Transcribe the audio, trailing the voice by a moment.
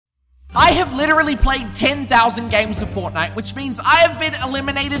I have literally played 10,000 games of Fortnite, which means I have been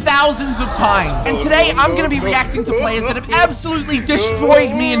eliminated thousands of times. And today, I'm going to be reacting to players that have absolutely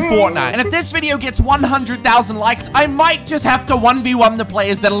destroyed me in Fortnite. And if this video gets 100,000 likes, I might just have to 1v1 the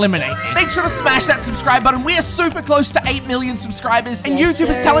players that eliminate me. Make sure to smash that subscribe button. We are super close to 8 million subscribers. And YouTube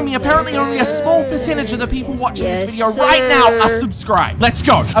is telling me apparently only a small percentage of the people watching this video right now are subscribed. Let's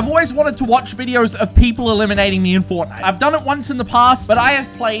go. I've always wanted to watch videos of people eliminating me in Fortnite. I've done it once in the past, but I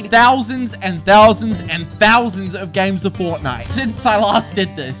have played thousands and thousands and thousands of games of Fortnite since I last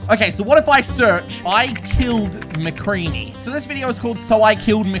did this. Okay, so what if I search, I killed McCreamy? So this video is called So I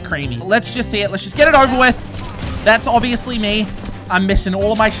Killed McCreamy. Let's just see it. Let's just get it over with. That's obviously me. I'm missing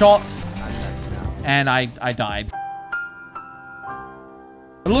all of my shots. And I died.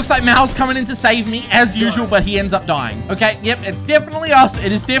 It looks like Mal's coming in to save me as usual, but he ends up dying. Okay, yep, it's definitely us.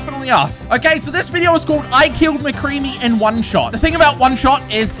 It is definitely us. Okay, so this video is called I Killed McCreamy in one shot. The thing about one shot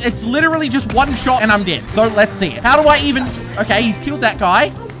is it's literally just one shot and I'm dead. So let's see it. How do I even... Okay, he's killed that guy.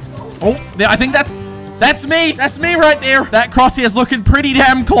 Oh, I think that's me. That's me right there. That crosshair's looking pretty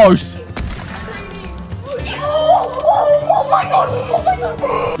damn close. Oh my god. Oh my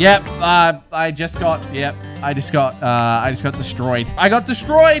god. Yep, I just got destroyed. I got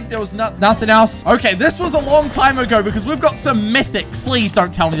destroyed. There was nothing else. Okay, this was a long time ago because we've got some mythics. Please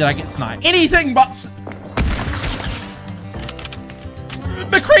don't tell me that I get sniped. Anything but...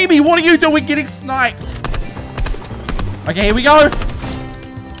 McCreamy, what are you doing getting sniped? Okay, here we go.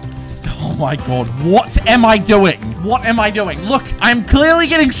 Oh my god, what am I doing? What am I doing? Look, I'm clearly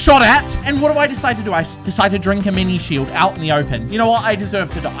getting shot at. And what do I decide to do? I decide to drink a mini shield out in the open. You know what? I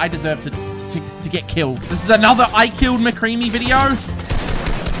deserve to die. I deserve to get killed. This is another I Killed McCreamy video.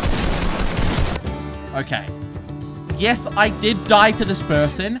 Okay. Yes, I did die to this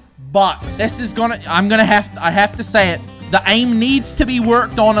person, but this is I have to say it. The aim needs to be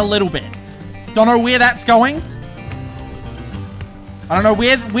worked on a little bit. Don't know where that's going. I don't know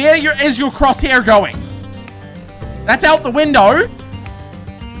where is your crosshair going? That's out the window.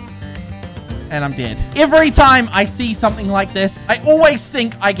 And I'm dead. Every time I see something like this, I always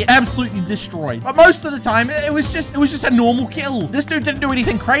think I get absolutely destroyed. But most of the time, it was just a normal kill. This dude didn't do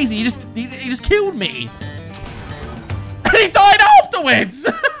anything crazy. He just killed me. And he died afterwards.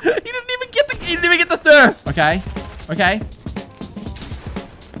 He didn't even get the thirst. Okay. Okay.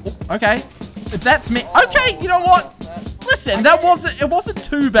 Okay. If that's me. Okay, you know what? Listen, it wasn't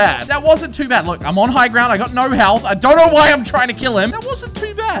too bad. That wasn't too bad. Look, I'm on high ground. I got no health. I don't know why I'm trying to kill him. That wasn't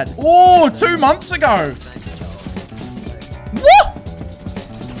too bad. Oh, 2 months ago. What?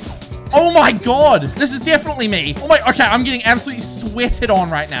 Oh my god. This is definitely me. Oh my, okay, I'm getting absolutely sweated on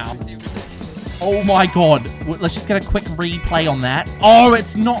right now. Oh my god. Let's just get a quick replay on that. Oh,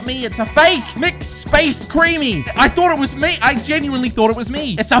 it's not me. It's a fake. McCreamy. I thought it was me. I genuinely thought it was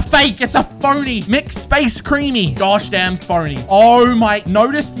me. It's a fake. It's a phony. McCreamy. Gosh damn phony. Oh my.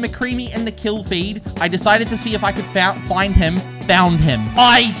 Noticed McCreamy in the kill feed. I decided to see if I could find him. Found him.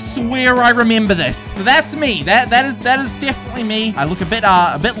 I swear I remember this. So that's me. That is definitely me. I look a bit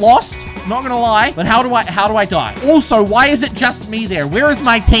lost. Not gonna lie. But how do I die? Also, why is it just me there? Where is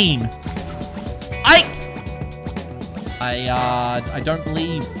my team? I don't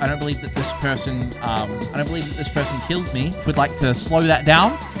believe that this person killed me. Would like to slow that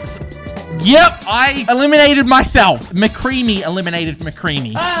down. Yep, I eliminated myself. McCreamy eliminated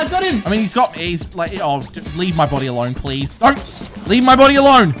McCreamy. Ah, I got him. I mean, he's like, oh, leave my body alone, please. Don't leave my body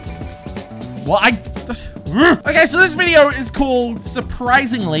alone. What? Okay, so this video is called,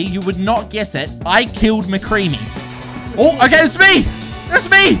 surprisingly, you would not guess it, I Killed McCreamy. Oh, okay, it's me. That's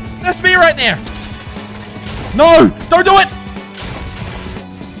me. That's me right there. No, don't do it.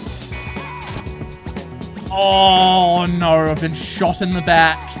 Oh no, I've been shot in the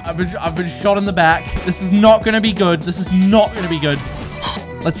back. I've been shot in the back. This is not going to be good. This is not going to be good.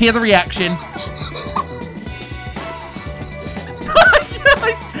 Let's hear the reaction.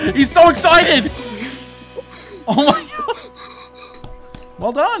 Yes, he's so excited. Oh my god.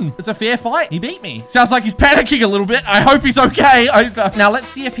 Well done. It's a fair fight. He beat me. Sounds like he's panicking a little bit. I hope he's okay. Now, let's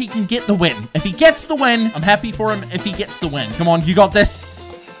see if he can get the win. If he gets the win, I'm happy for him if he gets the win. Come on, you got this.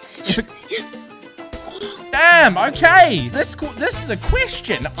 Damn, okay. This is a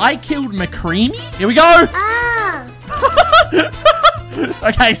question. I killed McCreamy? Here we go. Ah.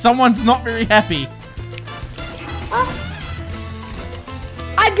 Okay, someone's not very happy.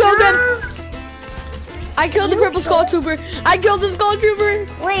 I killed him. I killed the purple skull trooper. I killed the skull trooper.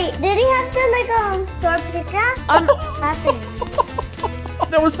 Wait, did he have the sword pickaxe?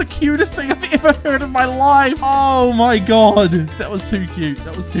 That was the cutest thing I've ever heard in my life. Oh my god, that was too cute.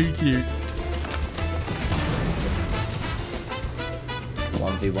 That was too cute. Come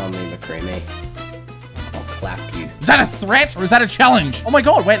on. 1v1 me, McCreamy. I'll clap you. Is that a threat or is that a challenge? Oh my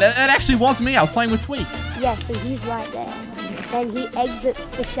god, wait, it actually was me. I was playing with Tweak. Yeah, so he's right there. Then he exits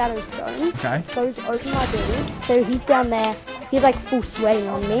the shadow stone. Okay. Goes over my building. So he's down there. He's like full sweating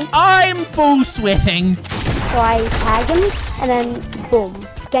on me. I'm full sweating. So I tag him and then boom.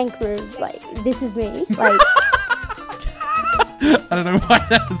 Gank move. Like, this is me. Like I don't know why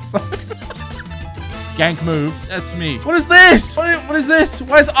that is so... Gank moves. That's me. What is this? What is this?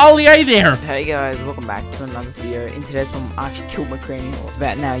 Why is Alia there? Hey guys, welcome back to another video. In today's one, I actually killed McCreamy.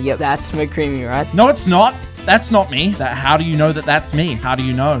 That now, yep, that's McCreamy, right? No, it's not. That's not me. How do you know that that's me? How do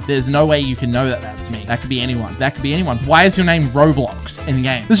you know? There's no way you can know that that's me. That could be anyone. That could be anyone. Why is your name Roblox in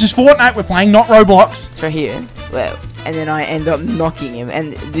game? This is Fortnite we're playing, not Roblox. It's right here. Well, and then I end up knocking him.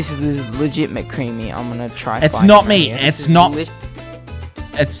 And this is legit McCreamy. I'm gonna try. It's not me. It's not.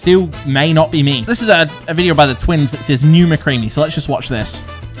 It still may not be me. This is a video by the twins that says new McCreamy. So let's just watch this.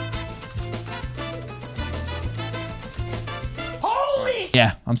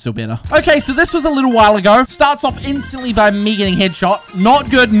 Yeah, I'm still better. Okay, so this was a little while ago. Starts off instantly by me getting headshot. Not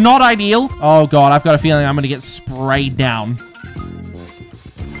good, not ideal. Oh god, I've got a feeling I'm gonna get sprayed down.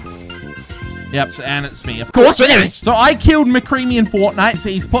 Yep, and it's me. Of course it is! So I killed McCreamy in Fortnite. So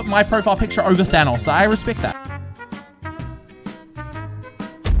he's put my profile picture over Thanos. So I respect that.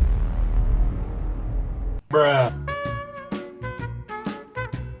 Bruh.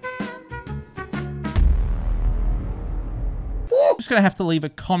 I'm just gonna have to leave a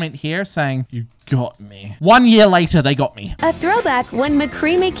comment here saying, you got me. 1 year later, they got me. A throwback when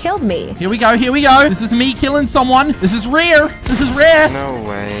McCreamy killed me. Here we go, here we go. This is me killing someone. This is rare. This is rare. No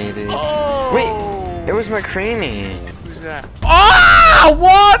way, dude. Oh. Wait, it was McCreamy. Who's that? Ah,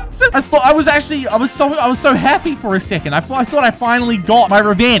 what? I thought I was so happy for a second. I thought I finally got my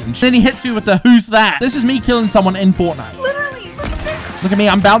revenge. Then he hits me with the who's that? This is me killing someone in Fortnite. Literally, look at this. Look at me,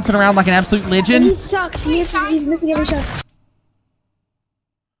 I'm bouncing around like an absolute legend. He sucks. He's missing every shot.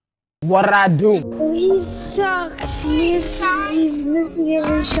 What did I do? Oh, he sucks. He's missing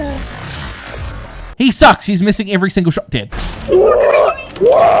every shot. He sucks. He's missing every single shot. Dead.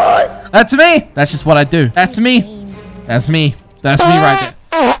 What? That's me. That's just what I do. That's me. That's me. That's me right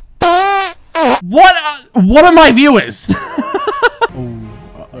there. What are my viewers?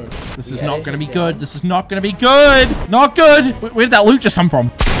 This is not going to be good. This is not going to be good. Not good. Where did that loot just come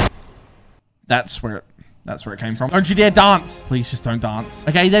from? That's where it came from. Don't you dare dance. Please just don't dance.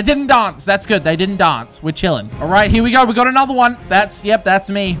 Okay, they didn't dance. That's good. They didn't dance. We're chilling. All right, here we go. We got another one. Yep, that's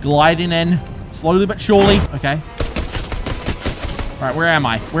me. Gliding in. Slowly but surely. Okay. All right, where am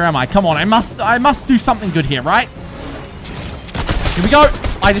I? Where am I? Come on. I must do something good here, right? Here we go.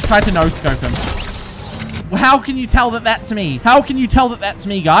 I just tried to no-scope him. How can you tell that that's me? How can you tell that that's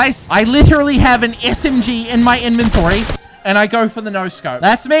me, guys? I literally have an SMG in my inventory. And I go for the no-scope.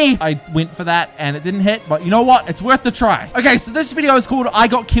 That's me. I went for that and it didn't hit, but you know what? It's worth the try. Okay, so this video is called I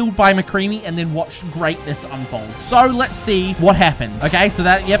Got Killed by McCreamy and then watched greatness unfold. So let's see what happens. Okay, so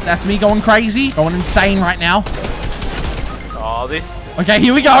that's me going crazy, going insane right now. Oh, this. Okay,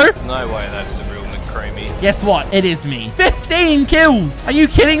 here we go. No way that's the real McCreamy. Guess what? It is me. 15 kills. Are you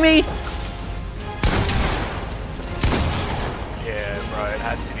kidding me? Yeah, bro, it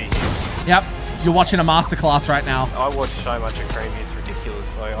has to be him. Yep. You're watching a masterclass right now. I watch so much of Creamy, it's ridiculous.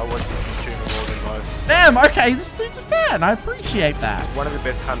 Like, I watch this YouTuber more than most. Damn, okay, this dude's a fan. I appreciate that. One of the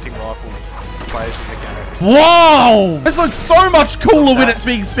best hunting rifle players in the game. Whoa! This looks so much cooler when it's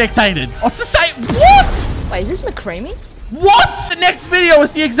being spectated. What's to say? What? Wait, is this McCreamy? What? The next video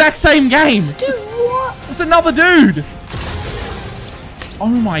is the exact same game. Dude, what? It's another dude. Oh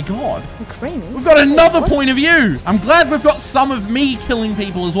my god. McCreamy? We've got another point of view. I'm glad we've got some of me killing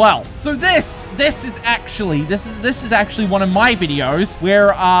people as well. So this is actually one of my videos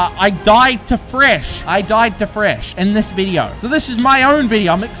where I died to Fresh. I died to Fresh in this video. So this is my own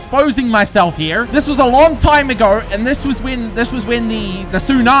video. I'm exposing myself here. This was a long time ago, and this was when the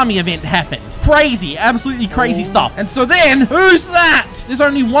tsunami event happened. Crazy, absolutely crazy stuff. And so then, who's that? There's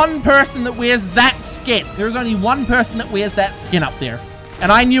only one person that wears that skin. There's only one person that wears that skin up there.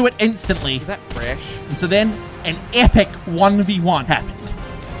 And I knew it instantly. Is that Fresh? And so then, an epic 1v1 happened.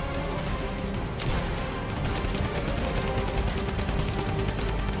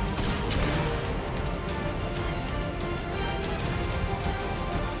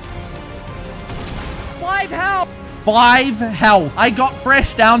 Five health. I got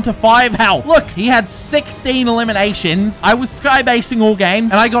Fresh down to 5 health. Look, he had 16 eliminations. I was skybasing all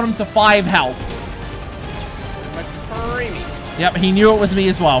game, and I got him to 5 health. Yep, he knew it was me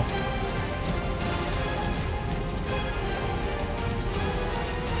as well.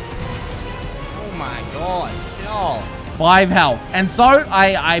 Oh my god, y'all. 5 health. And so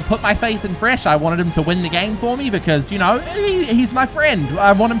I put my faith in Fresh. I wanted him to win the game for me because, you know, he's my friend.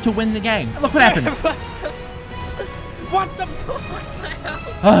 I want him to win the game. And look what happens. What the?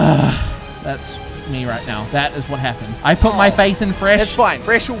 That's me right now. That is what happened. I put my faith in Fresh. It's fine.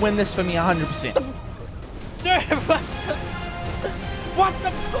 Fresh will win this for me 100%.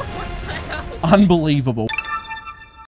 Unbelievable.